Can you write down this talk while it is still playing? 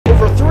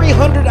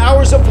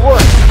hours of work.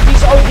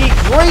 These are the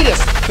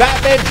greatest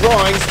Batman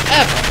drawings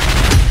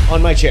ever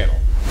on my channel.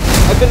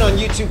 I've been on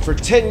YouTube for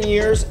 10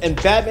 years and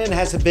Batman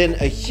has been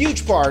a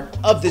huge part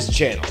of this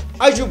channel.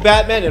 I drew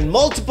Batman in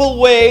multiple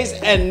ways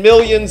and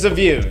millions of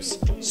views.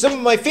 Some of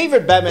my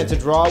favorite Batman to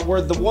draw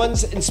were the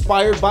ones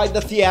inspired by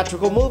the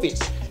theatrical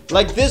movies.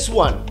 Like this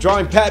one,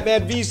 drawing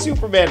Batman v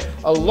Superman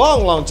a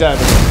long time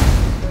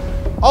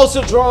ago.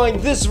 Also drawing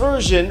this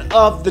version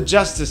of the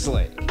Justice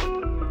League.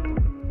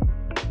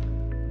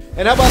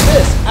 And how about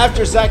this?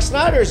 After Zack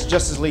Snyder's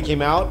Justice League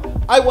came out,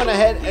 I went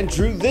ahead and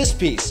drew this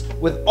piece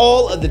with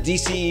all of the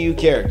DCEU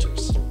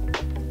characters.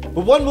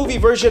 But one movie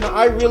version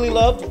I really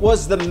loved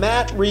was the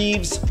Matt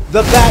Reeves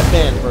The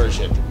Batman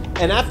version.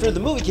 And after the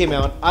movie came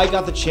out, I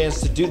got the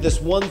chance to do this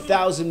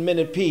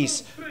 1,000-minute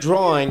piece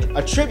drawing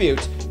a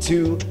tribute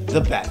to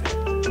the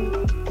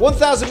Batman.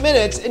 1,000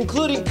 minutes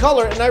including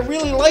color, and I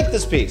really like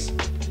this piece.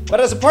 But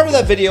as a part of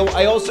that video,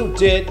 I also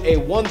did a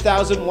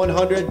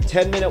 1,100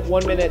 10-minute,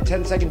 1-minute,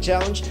 10-second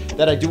challenge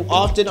that I do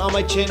often on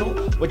my channel.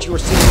 What you are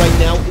seeing right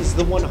now is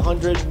the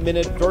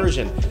 100-minute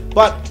version.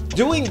 But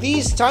doing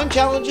these time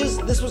challenges,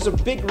 this was a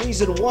big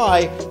reason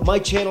why my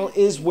channel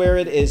is where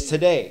it is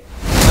today.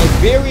 My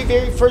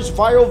very first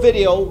viral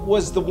video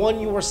was the one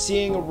you are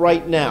seeing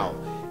right now.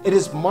 It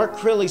is Mark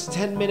Crilly's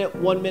 10-minute,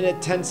 1-minute,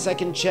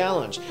 10-second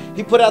challenge.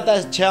 He put out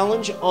that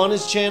challenge on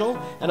his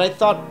channel, and I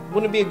thought,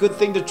 wouldn't it be a good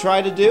thing to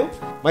try to do?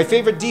 My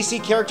favorite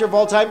DC character of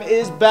all time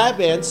is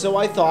Batman, so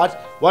I thought,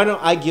 why don't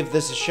I give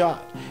this a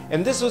shot?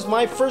 And this was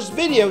my first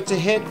video to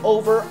hit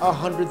over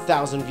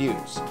 100,000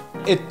 views.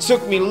 It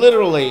took me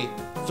literally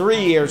 3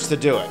 years to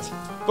do it.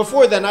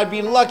 Before then, I'd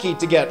be lucky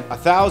to get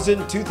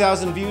 1,000,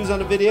 2,000 views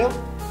on a video.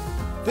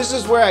 This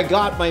is where I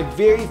got my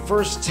very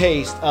first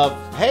taste of,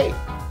 hey,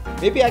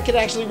 maybe I could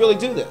actually really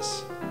do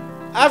this.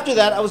 After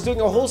that, I was doing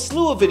a whole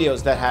slew of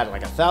videos that had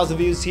like 1,000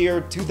 views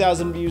here,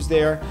 2,000 views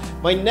there.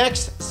 My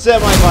next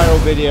semi-viral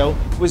video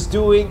was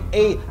doing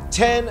a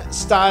 10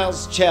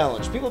 styles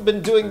challenge. People have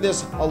been doing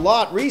this a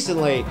lot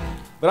recently,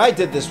 but I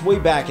did this way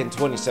back in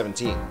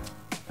 2017.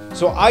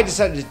 So I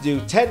decided to do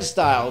 10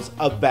 styles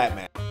of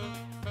Batman.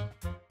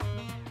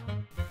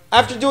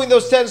 After doing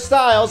those 10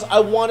 styles, I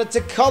wanted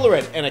to color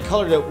it, and I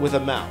colored it with a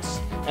mouse.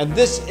 And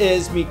this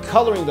is me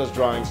coloring those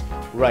drawings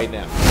right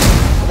now.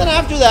 And then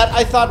after that,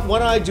 I thought, why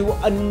don't I do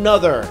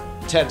another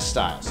 10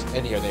 styles?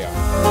 And here they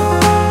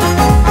are.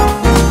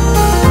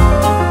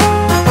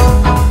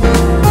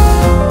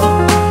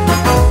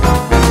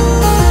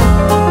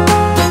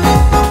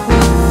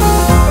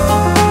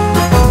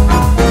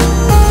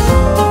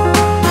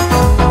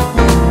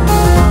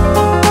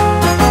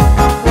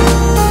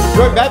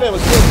 Batman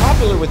was really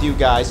popular with you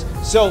guys,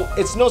 so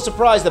it's no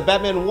surprise that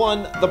Batman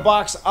won the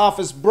box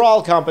office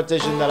brawl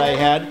competition that I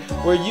had,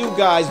 where you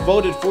guys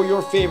voted for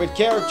your favorite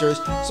characters.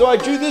 So I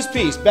drew this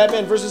piece,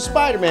 Batman vs.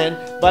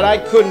 Spider-Man, but I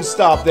couldn't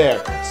stop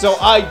there. So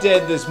I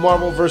did this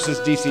Marvel vs.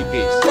 DC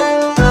piece.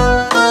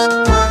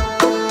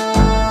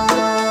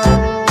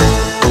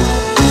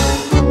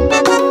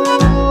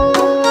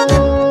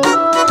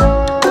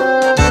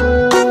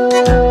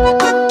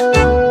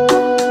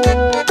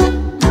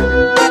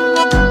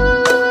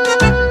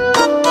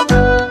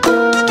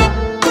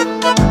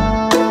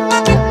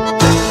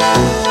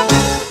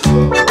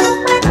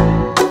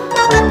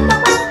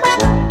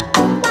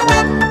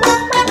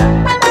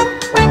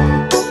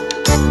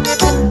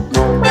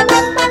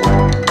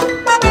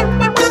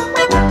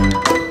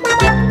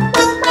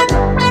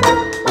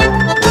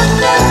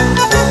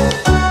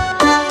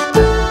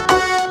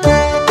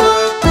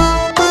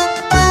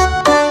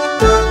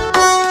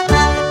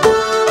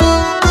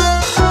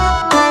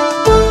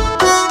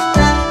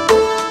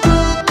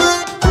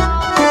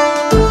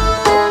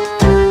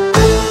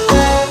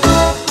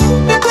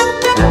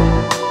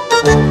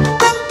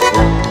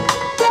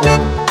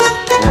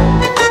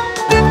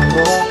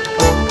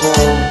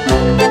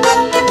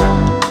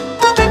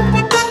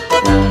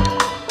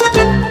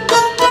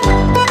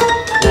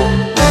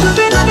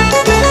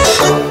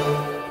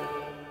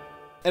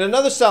 And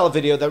another style of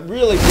video that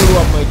really blew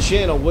up my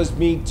channel was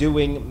me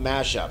doing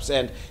mashups.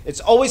 And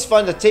it's always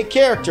fun to take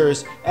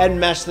characters and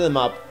mash them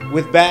up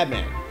with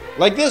Batman.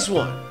 Like this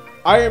one,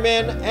 Iron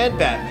Man and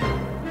Batman.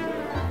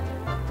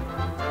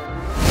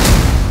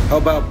 How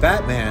about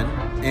Batman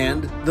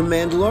and the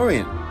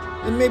Mandalorian?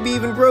 And maybe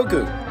even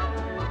Grogu.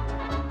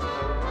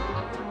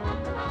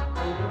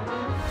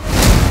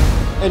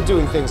 And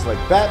doing things like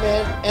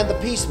Batman and the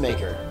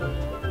Peacemaker.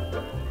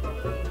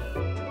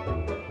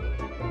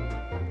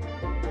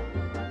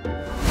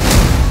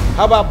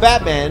 How about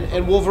Batman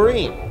and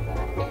Wolverine?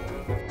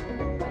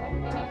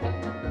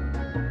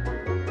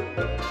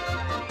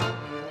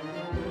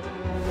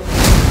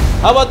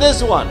 How about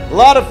this one? A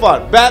lot of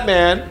fun.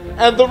 Batman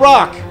and The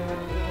Rock.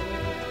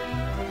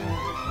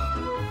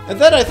 And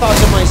then I thought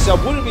to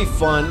myself, wouldn't it be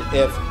fun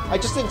if I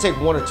just didn't take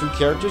 1 or 2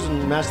 characters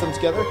and mash them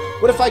together?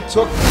 What if I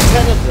took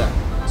 10 of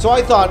them? So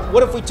I thought,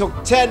 what if we took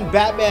 10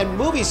 Batman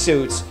movie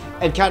suits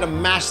and kind of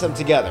mashed them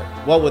together?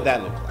 What would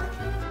that look like?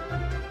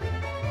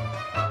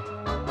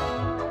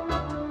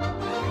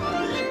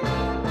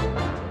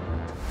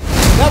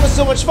 That was was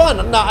so much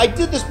fun. Now, I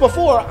did this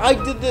before. I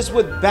did this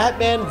with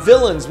Batman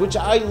villains, which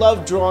I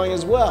love drawing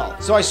as well.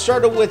 So I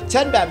started with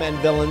 10 Batman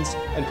villains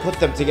and put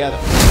them together.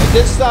 I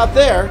didn't stop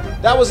there.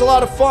 That was a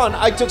lot of fun.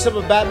 I took some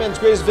of Batman's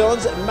greatest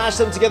villains and mashed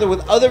them together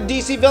with other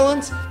DC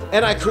villains,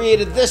 and I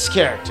created this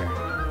character.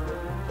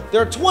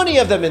 There are 20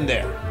 of them in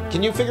there.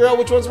 Can you figure out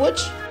which one's which?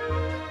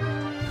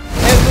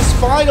 And this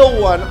final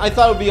one, I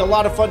thought it would be a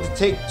lot of fun to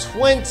take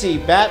 20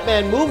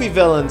 Batman movie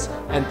villains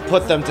and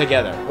put them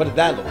together. What did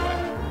that look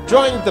like?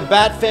 Drawing the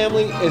Bat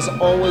family is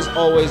always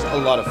a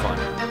lot of fun.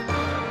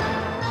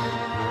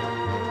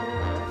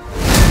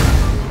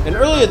 And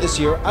earlier this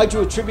year, I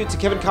drew a tribute to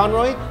Kevin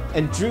Conroy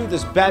and drew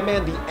this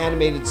Batman the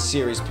Animated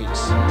Series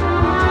piece.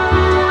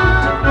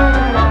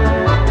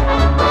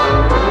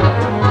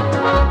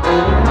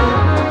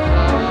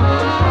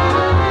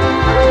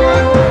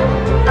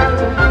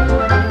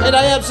 And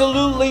I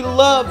absolutely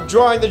love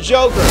drawing the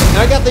Joker. And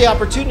I got the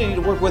opportunity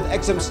to work with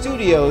XM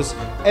Studios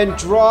and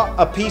draw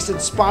a piece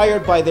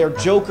inspired by their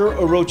Joker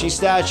Orochi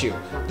statue.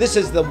 This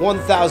is the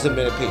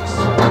 1,000-minute piece.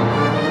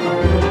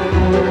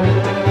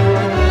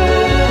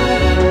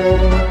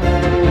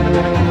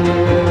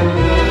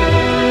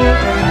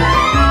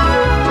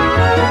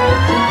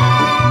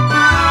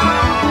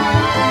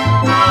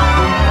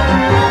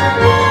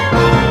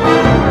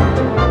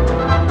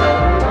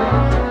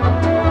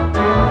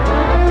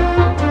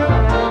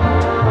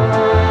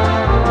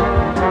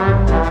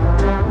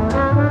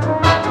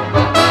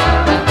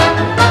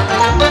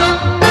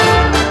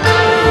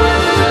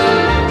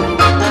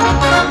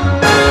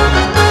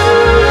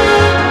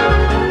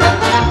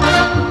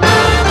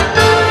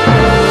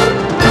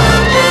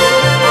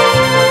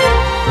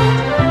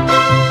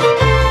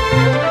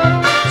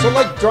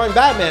 Drawing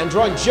Batman,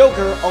 drawing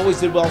Joker always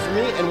did well for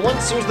me, and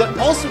one series that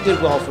also did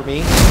well for me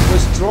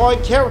was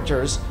drawing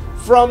characters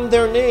from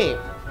their name.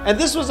 And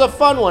this was a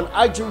fun one.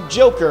 I drew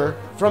Joker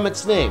from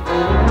its name.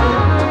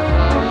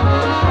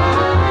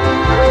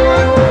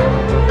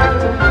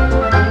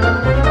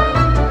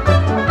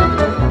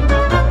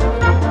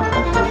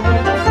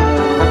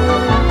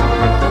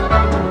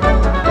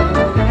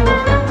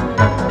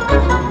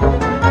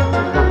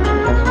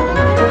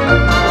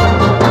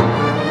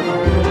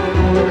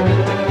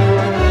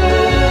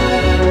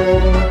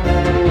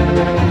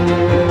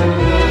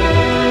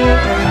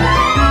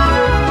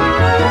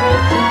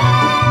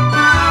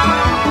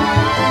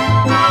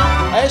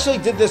 I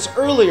actually did this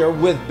earlier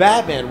with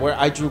Batman, where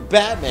I drew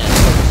Batman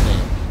from his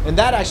name, and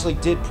that actually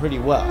did pretty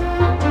well.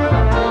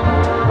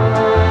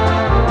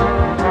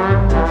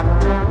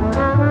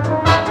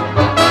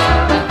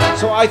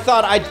 So I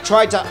thought I'd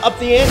try to up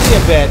the ante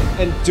a bit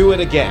and do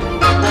it again.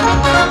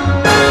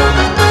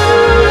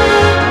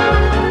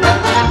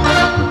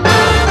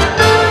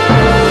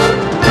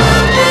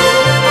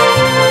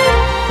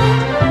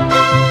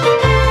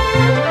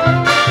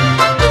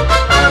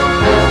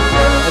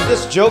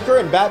 Joker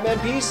and Batman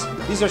piece,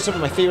 these are some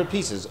of my favorite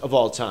pieces of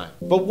all time.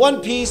 But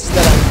one piece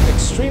that I'm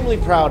extremely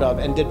proud of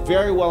and did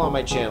very well on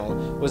my channel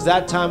was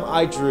that time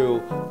I drew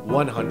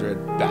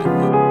 100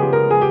 Batman.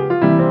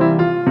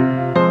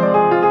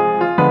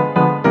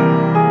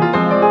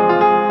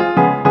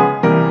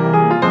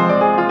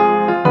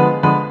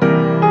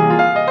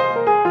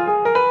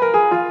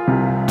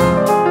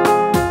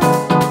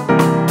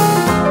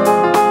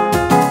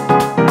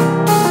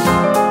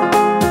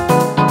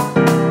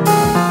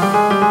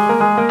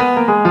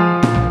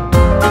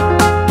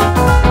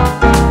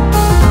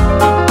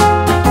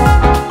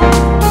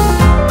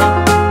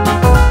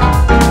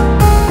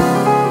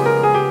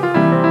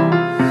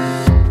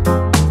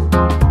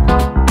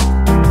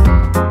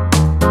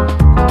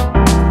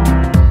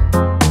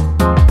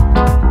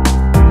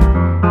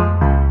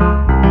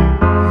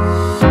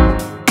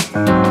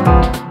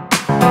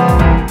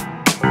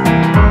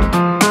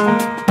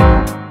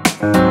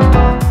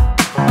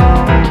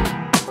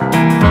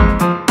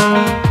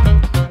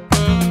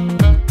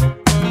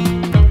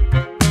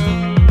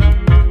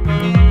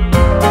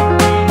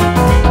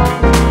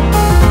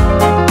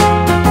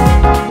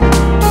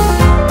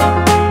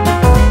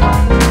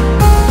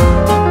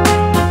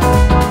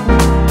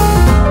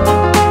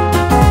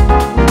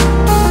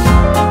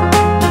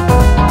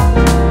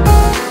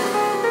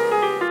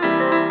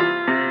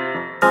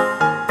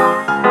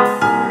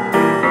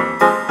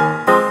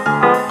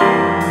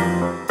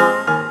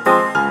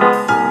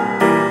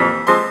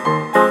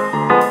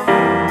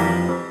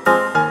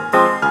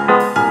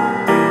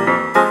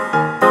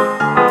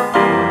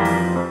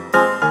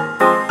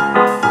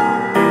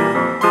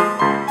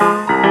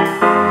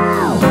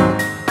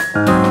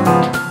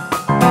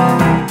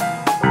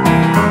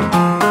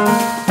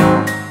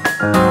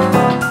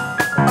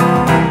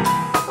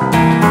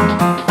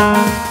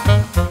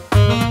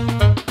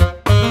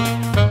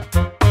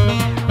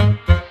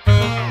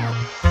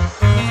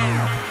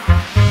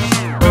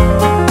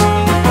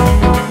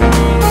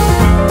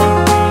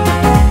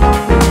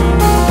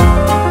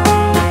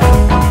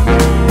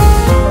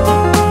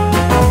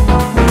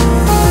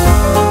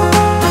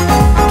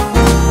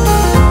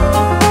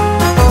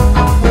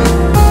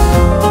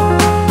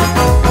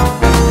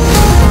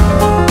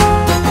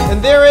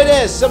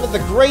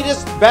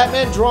 greatest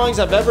Batman drawings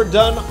I've ever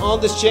done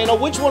on this channel.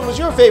 Which one was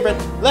your favorite?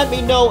 Let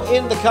me know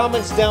in the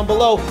comments down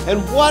below.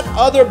 And what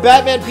other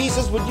Batman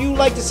pieces would you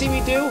like to see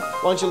me do?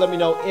 Why don't you let me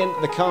know in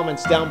the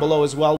comments down below as well.